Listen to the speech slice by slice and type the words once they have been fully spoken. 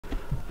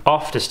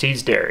off to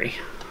Steeds Diary.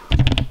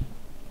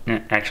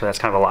 Actually, that's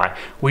kind of a lie.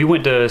 We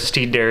went to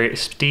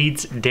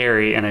Steeds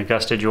Diary in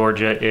Augusta,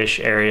 Georgia-ish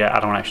area. I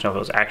don't actually know if it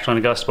was actually in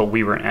Augusta, but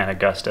we were in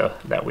Augusta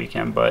that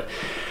weekend. But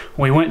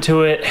we went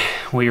to it,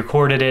 we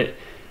recorded it.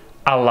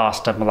 I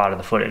lost a lot of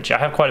the footage. I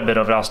have quite a bit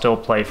of it I'll still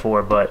play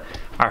for, but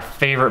our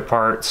favorite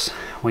parts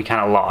we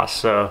kind of lost.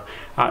 So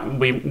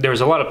there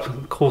was a lot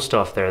of cool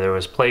stuff there. There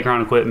was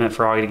playground equipment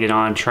for Augie to get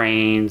on,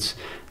 trains.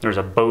 There was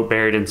a boat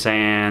buried in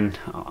sand.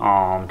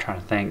 I'm trying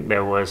to think.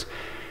 There was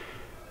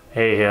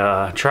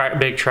a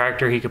big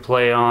tractor he could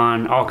play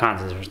on, all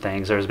kinds of different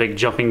things. There was a big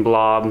jumping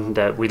blob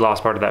that we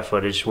lost part of that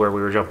footage where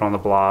we were jumping on the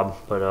blob,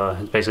 but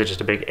it's basically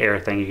just a big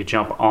air thing you could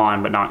jump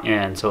on but not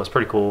in, so it's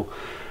pretty cool.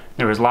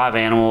 There was live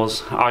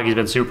animals. Augie's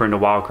been super into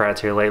wildcrats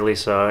here lately,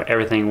 so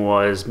everything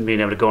was being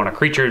able to go on a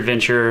creature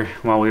adventure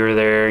while we were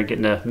there,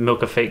 getting to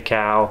milk a fake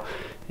cow,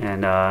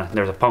 and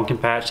there was a pumpkin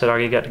patch that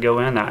Augie got to go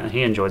in.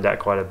 He enjoyed that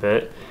quite a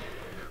bit.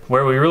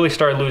 Where we really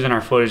started losing our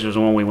footage was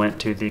when we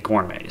went to the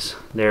corn maze.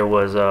 There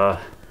was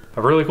a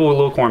really cool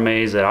little corn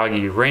maze that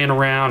Augie ran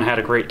around, had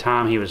a great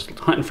time. He was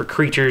hunting for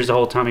creatures the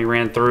whole time he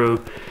ran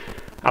through.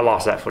 I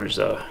lost that footage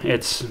though.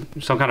 It's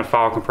some kind of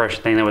file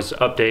compression thing. There was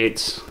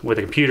updates with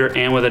the computer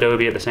and with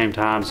Adobe at the same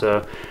time.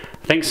 So I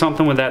think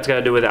something with that's got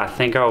to do with it. I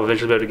think I'll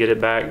eventually be able to get it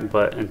back,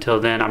 but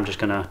until then, I'm just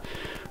gonna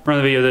run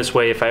the video this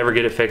way. If I ever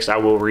get it fixed, I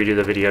will redo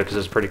the video because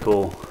it's a pretty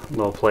cool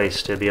little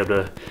place to be able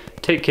to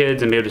take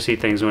kids and be able to see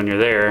things when you're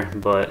there.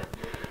 But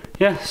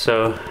yeah,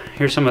 so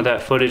here's some of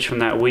that footage from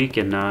that week,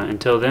 and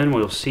until then,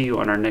 we'll see you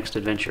on our next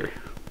adventure.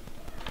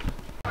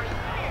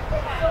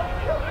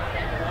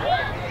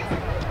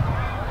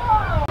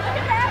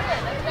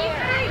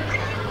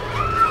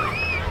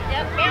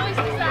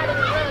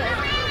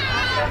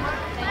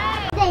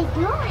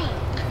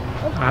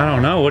 I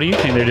don't know. What do you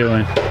think they're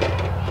doing? Thank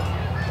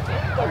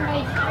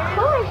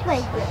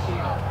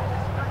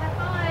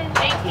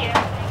you.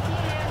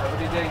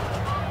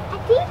 I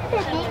think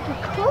they're making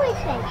toy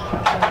things.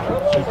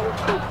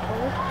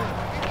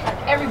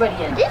 Everybody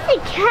in. This is a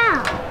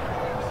cow.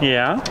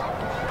 Yeah.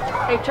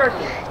 Hey,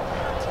 turkey.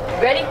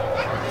 Ready?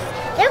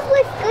 Let's go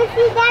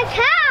see that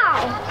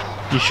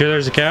cow. You sure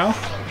there's a cow?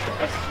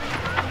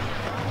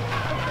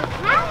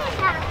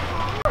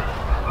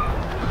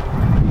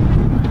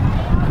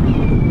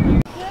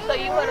 So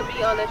you want to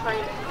be on the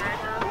train?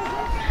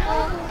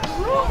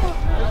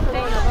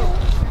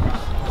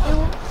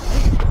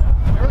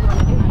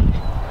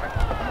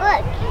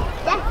 Look,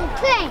 that's the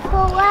train.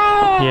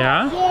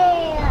 Yeah?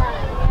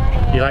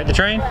 Yeah. You like the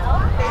train?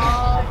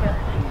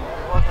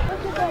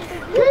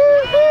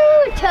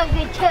 Woo-hoo!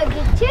 Chugga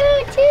chugga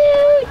toot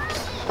toot.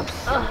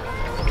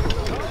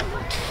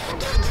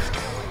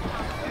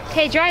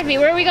 Okay, drive me.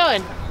 Where are we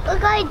going? We're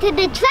going to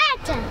the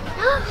tractor.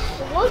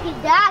 Look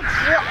at that.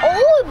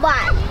 Oh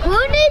my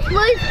goodness,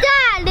 what's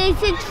that?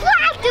 It's a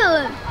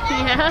tractor.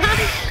 Yeah.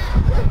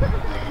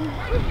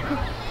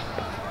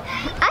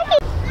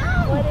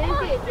 What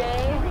is it,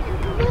 Jay?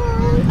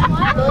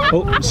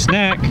 Oh,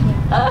 snack.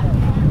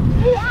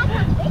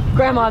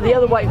 Grandma, the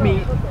other white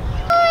meat.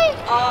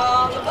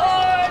 On the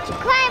board.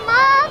 Climb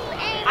up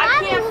and I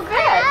Mommy can't will fit.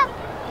 climb up.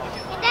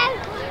 And then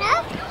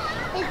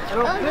it's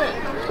okay.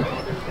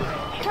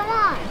 Come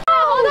on.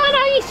 Hold on,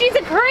 Augie. She's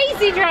a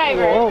crazy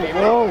driver. Whoa,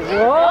 whoa,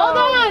 whoa. Hold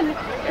on.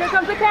 Here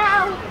comes the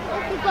cow.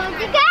 Here comes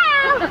the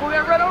cow. We're going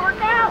to run over a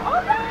cow.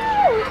 Oh, no.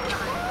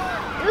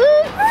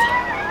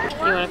 Oops. You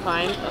want to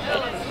climb?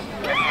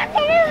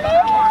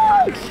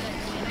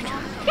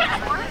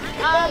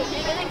 I'm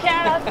king of the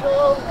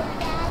castle.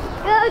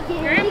 Go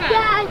get the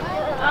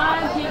castle.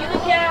 I'm king of the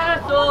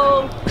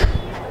castle.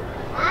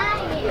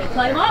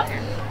 Climb up.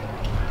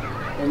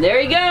 And there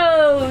he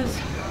goes.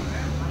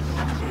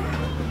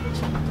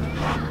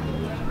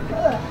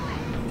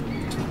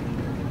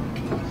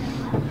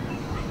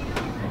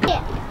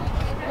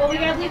 Well, we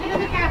gotta leave it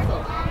in the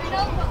castle.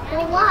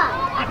 For what?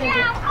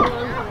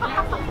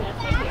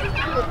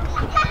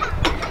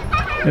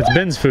 It's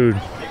Ben's food.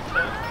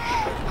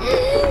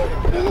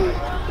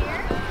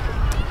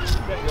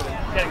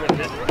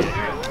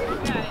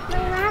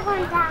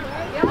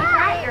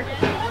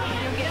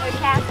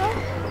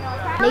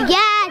 The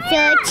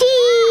castle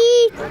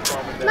cheese.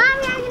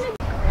 Mommy,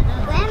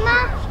 Grandma.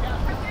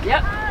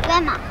 Yep.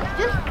 Grandma.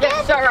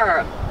 Yes,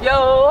 sir. Yo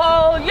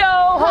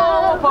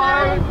ho,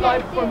 party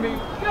life for me.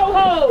 Yo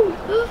ho.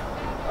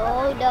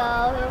 Oh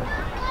no.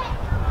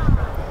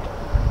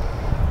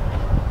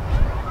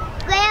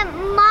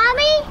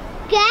 Mommy,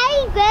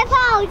 Daddy,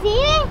 Grandpa,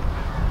 see it?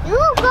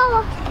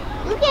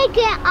 You can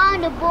get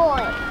on the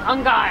board.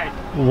 On guard.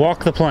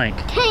 Walk the plank.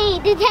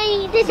 Tang, the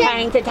tang, the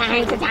tang. Tang,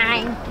 tang,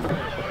 tang.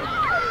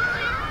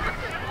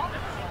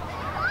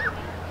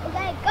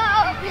 Okay, go.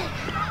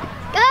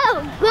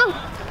 Go, go.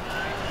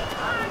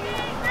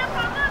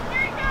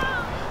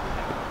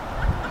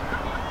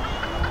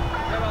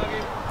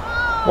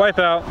 Wipe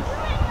out.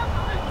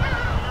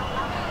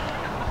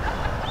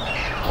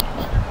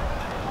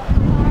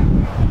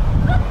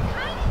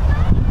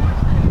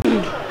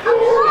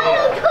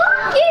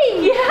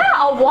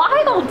 Yeah, a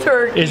wild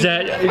turkey. Is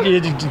that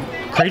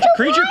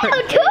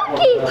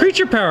turkey.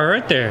 Creature power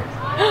right there.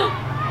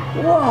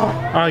 Whoa.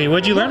 Augie,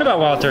 what'd you learn about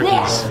wild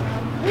turkeys?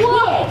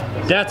 Whoa.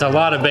 That's a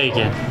lot of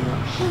bacon.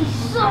 He's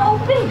so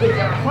big. Is it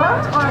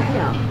her or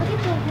him?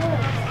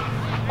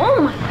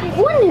 Oh my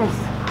goodness.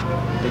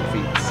 Big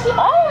feet.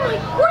 Oh my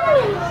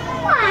goodness.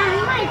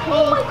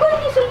 Oh my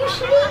goodness. Are you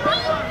sleeping?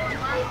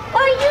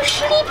 Are you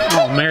sleeping?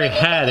 Oh, Mary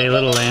had a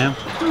little lamb.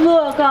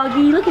 Look,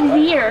 Augie. Look at his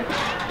ear.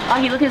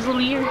 Augie, look at his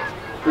little ear.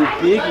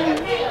 Big.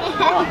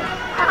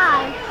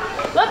 Hi.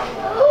 Look.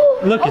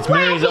 Look, it's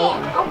Mary's old. A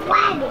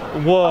rabbit.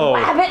 Whoa.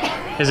 Rabbit.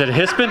 Is it a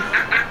hispin?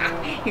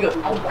 He goes,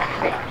 oh,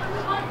 rabbit.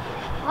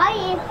 Hi,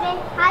 Ethan.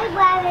 Hi,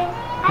 rabbit.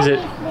 Is Hi, it?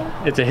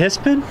 Ethan. It's a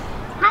hispin?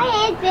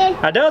 Hi, Ethan.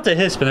 I doubt it's a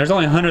hispin. There's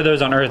only 100 of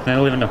those on Earth, and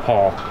they live in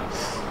Nepal.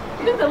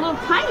 Look at the little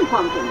tiny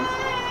pumpkins.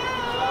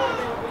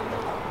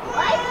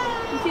 What?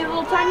 You see the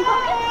little tiny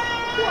pumpkins?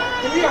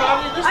 Come here,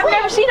 Augie. This I've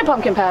never seen a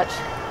pumpkin patch.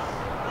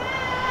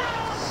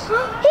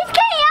 He's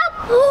getting up.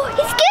 Oh,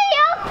 he's getting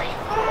up.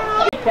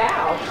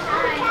 Cow.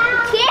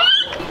 Yeah.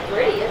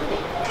 Pretty, isn't he?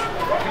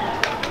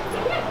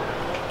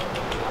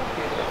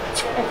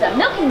 It's a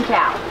milking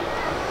cow.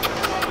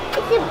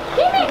 It's a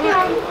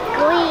vinegar.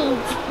 Green.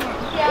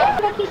 I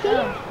like it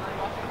too.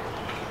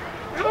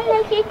 I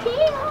like it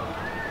too.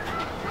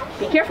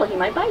 Be careful, he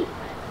might bite.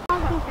 I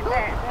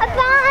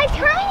found a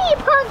tiny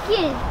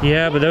pumpkin.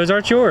 Yeah, but those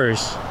aren't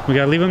yours. We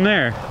gotta leave them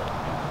there.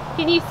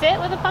 Can you sit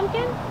with a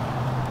pumpkin?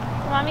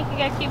 Mommy can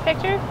get a cute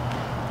picture?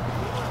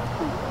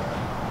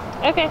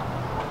 Okay.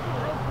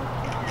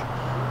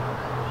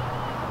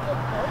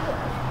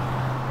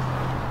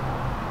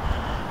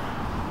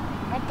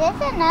 But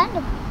there's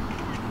another.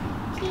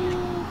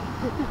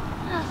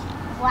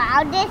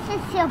 Wow, this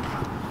is so.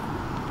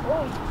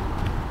 Oh,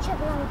 check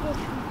out this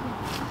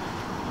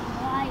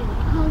white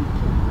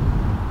pumpkin.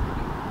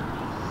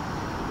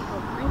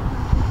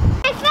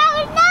 I found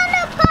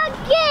another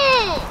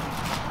pumpkin.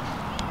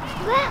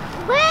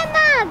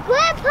 Grandma,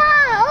 Grandpa,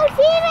 oh,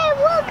 see that?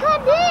 Look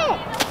at this.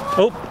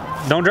 Oh,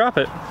 don't drop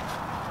it.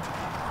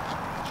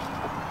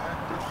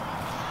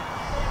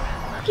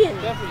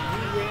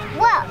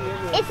 Well,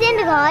 it's in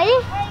the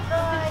garden.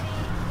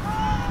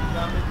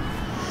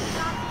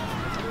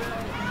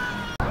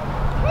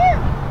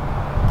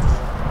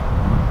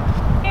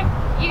 Here,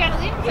 you gotta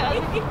leave them to us.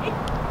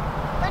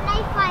 When I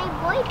find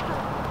boy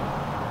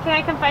pumpkin. Can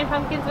I come find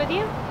pumpkins with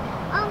you?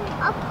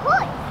 Of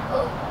course.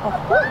 Of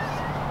course.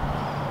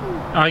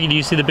 Augie, do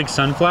you see the big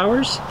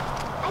sunflowers?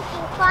 I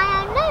can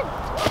find them.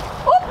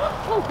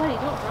 Oh, buddy,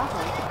 don't drop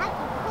them. I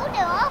can pull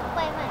them off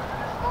by my.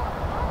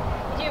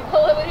 Did you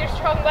pull it with your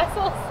strong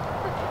muscles?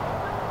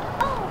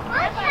 Oh,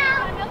 my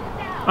God.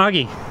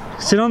 Augie,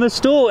 sit on the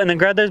stool and then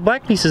grab those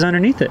black pieces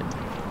underneath it.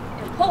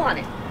 Pull on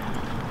it.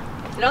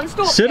 Sit on the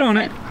stool. Sit on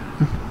it.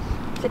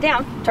 Sit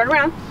down. Turn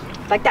around.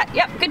 Like that.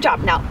 Yep, good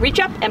job. Now, reach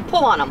up and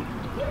pull on them.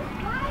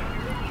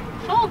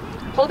 Pull.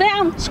 Pull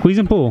down. Squeeze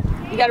and pull.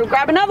 You gotta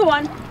grab another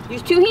one.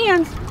 Use two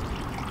hands.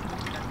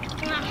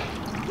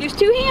 Use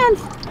two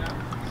hands.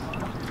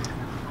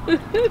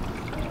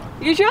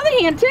 Use your other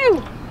hand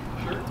too.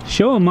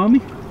 Show them,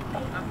 Mommy.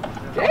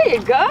 There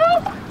you go.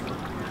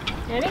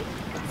 Ready?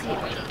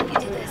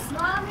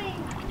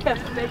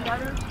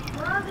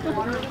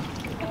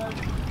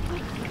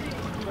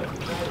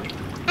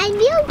 I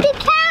milked the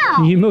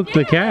cow. You milked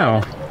the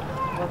cow.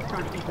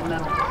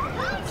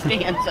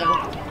 Stand so.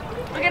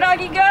 Look at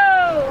Augie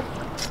go.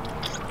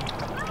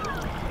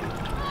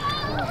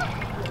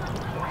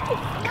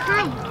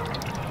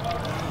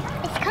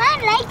 It's kind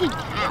of like a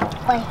cow,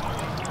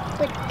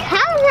 but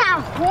cows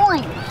have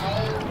horns.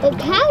 The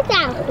cows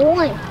have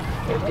horns.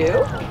 They do?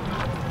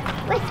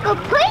 Let's go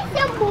play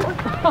some more.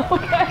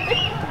 Okay.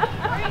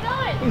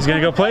 He's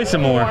gonna go play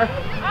some more.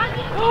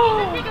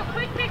 Augie, take a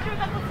quick picture of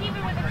Uncle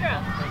Steven with the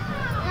truck.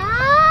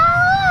 No!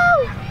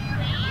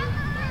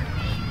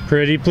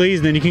 Pretty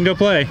please, then you can go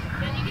play. Then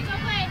you can go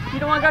play. You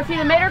don't want to go see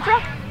the mater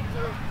truck?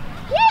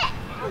 Yeah,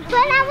 but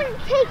I want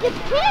to take a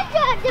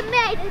picture of the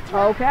maid.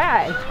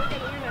 Okay.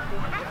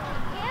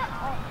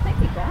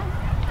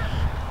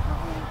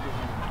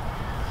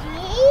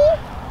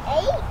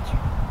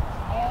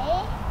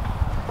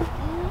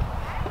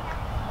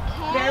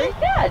 Very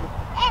good.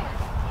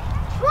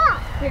 Trump.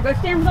 Here, go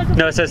stand with us.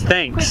 No, it says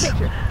thanks. Quick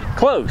picture.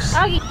 Close.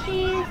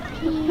 Augie.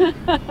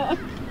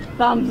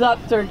 Thumbs up,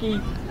 turkey.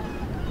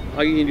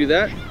 Augie, can you do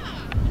that?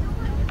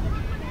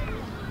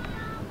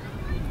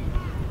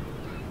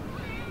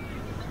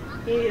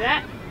 Can you do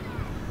that?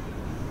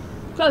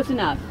 Close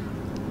enough.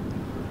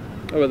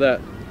 How about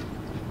that?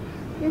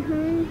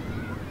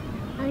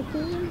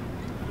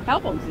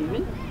 Help him,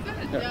 Steven.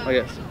 Yeah, oh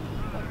yes.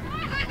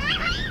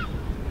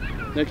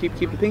 No, keep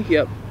the pinky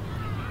up.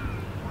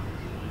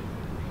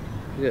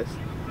 Yes.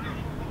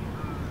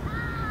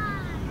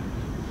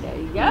 There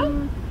you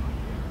go.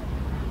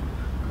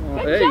 Oh,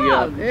 Good there job.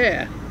 you go.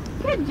 Yeah.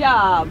 Good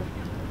job.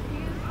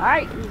 All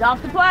right, he's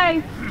off to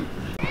play.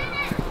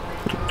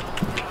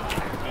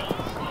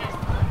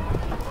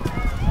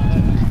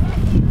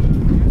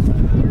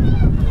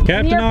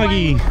 Captain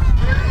Augie.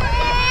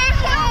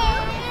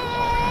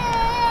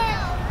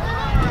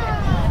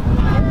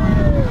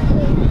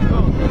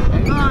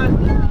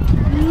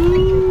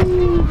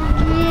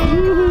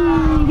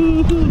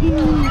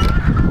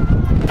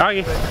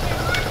 Augie.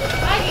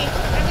 Augie,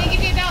 I'm gonna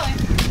give you $1.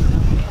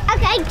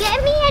 Okay, give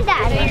me a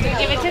dollar.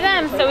 Give it to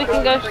them so we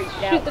can go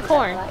shoot the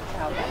corn.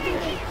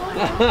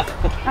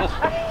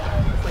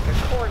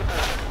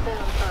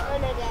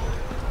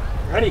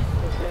 Ready?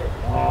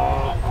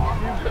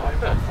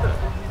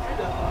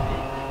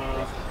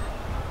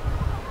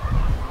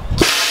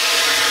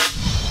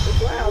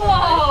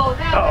 Whoa,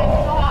 that was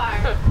far.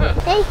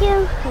 Thank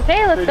you.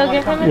 Okay, let's go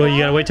give him a Well, you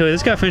gotta wait till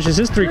this guy finishes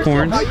his 3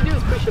 corns. All you do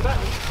is push the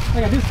button. Push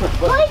it,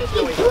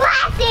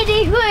 blast it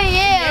in for you.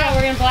 Yeah,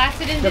 we're gonna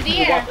blast it into the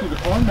air. Walk through the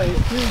corn maze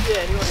too. Yeah,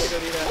 and you want to go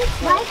do that.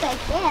 Right back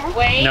there.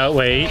 Wait. No,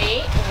 wait.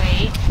 Wait.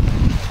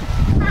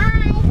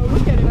 Hi.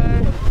 Look at it.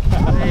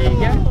 There you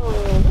go.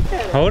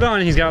 Hold on,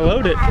 he's gotta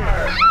load it. Look at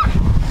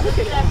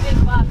it.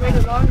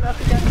 Waited long enough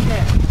to get the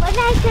cat. What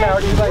I said. Now,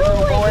 do you like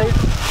little boys?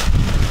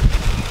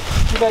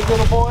 You like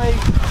little boys?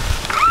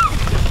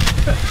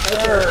 He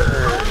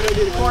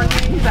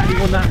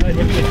will not let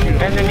him get you.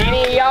 And then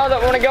any of y'all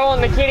that want to go on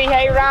the kitty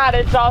hay ride,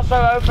 it's also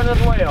open as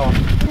well.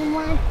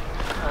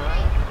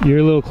 You're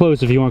a little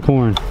close if you want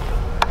corn.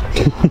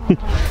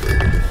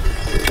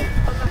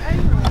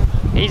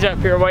 He's up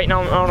here waiting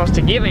on us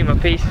to give him a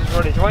piece is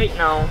what he's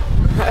waiting on.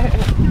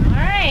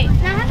 Alright.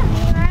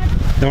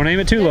 Don't aim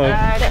it too low. You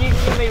can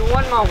give me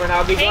one moment,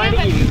 I'll be glad to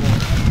give you one.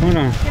 Hold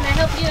on. Can I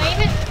help you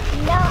aim it?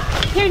 No.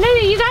 Here, no,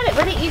 you got it,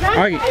 buddy. You got it.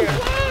 Augie,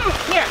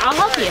 Here, I'll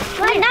help you.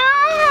 But no.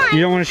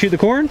 you don't want to shoot the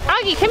corn?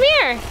 Augie, come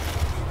here.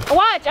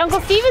 Watch,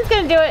 Uncle Steven's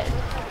gonna do it.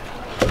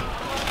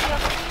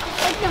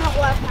 It's not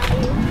working.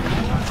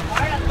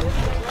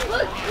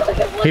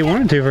 He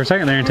wanted to for a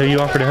second there until you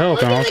offered to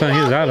help, and all of a sudden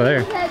he was out of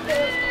there.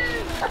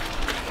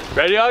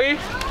 Ready, Augie?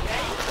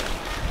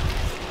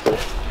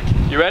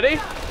 You ready?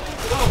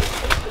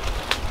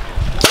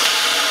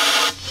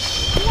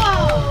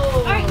 Whoa.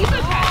 Alright, you go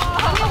try.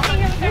 I'm gonna stay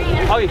here with 30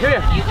 minutes. Augie, come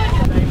here. You go try.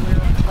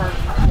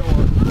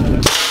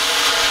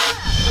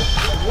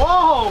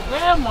 Whoa,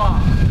 Grandma!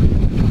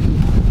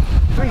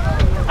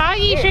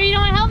 Augie, you sure you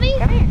don't want to help me?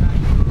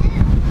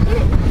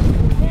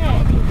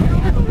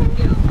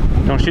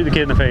 Don't shoot the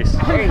kid in the face.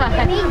 Make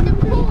the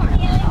corn.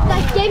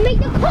 Like they make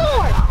the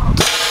corn.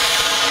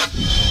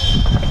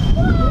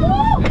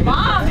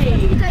 Bobby!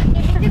 Like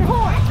they make the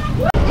corn.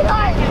 It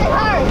hurts. It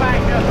hurts.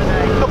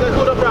 Okay,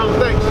 hold up, Brown.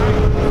 Thanks.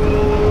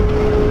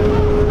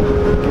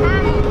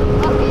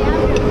 Okay, I'm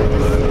doing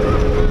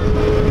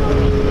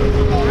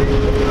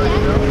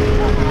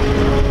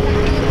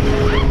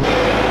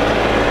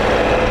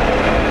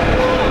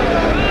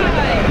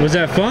Was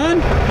that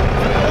fun?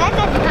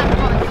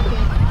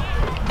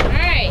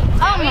 Alright.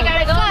 Oh, we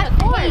gotta go on the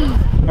corn.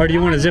 Or do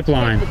you want a zip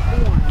line?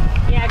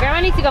 Yeah,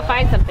 Grandma needs to go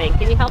find something.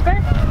 Can you help her?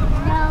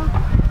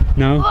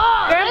 No?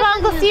 Grandpa,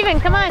 Uncle Steven,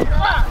 come on.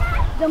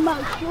 The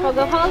most. We'll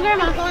go follow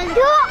Grandma.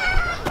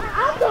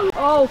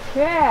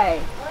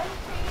 Okay.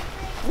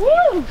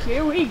 Woo!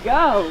 Here we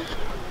go.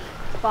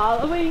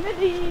 Following the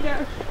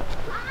leader.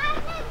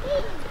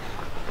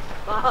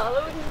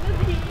 Following the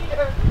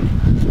leader.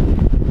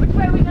 Which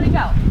way are we gonna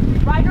go?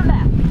 Right or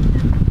left?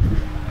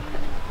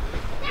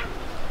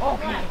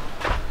 Okay.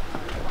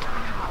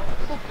 Wow.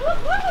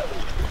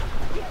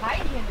 He's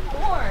hiding in the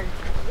corn.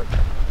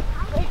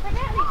 Wait for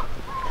Daddy.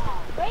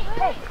 Wait.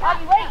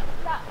 Augie, wait.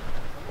 Stop.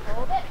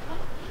 Hold it.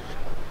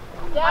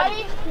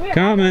 Daddy, come here.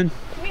 Coming.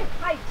 Come here.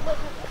 Hide. Look.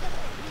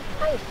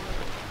 Hide.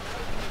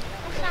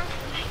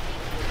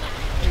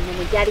 And then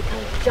when Daddy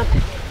comes, jump.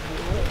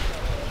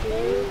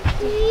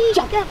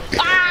 Jump.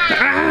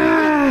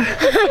 Ah!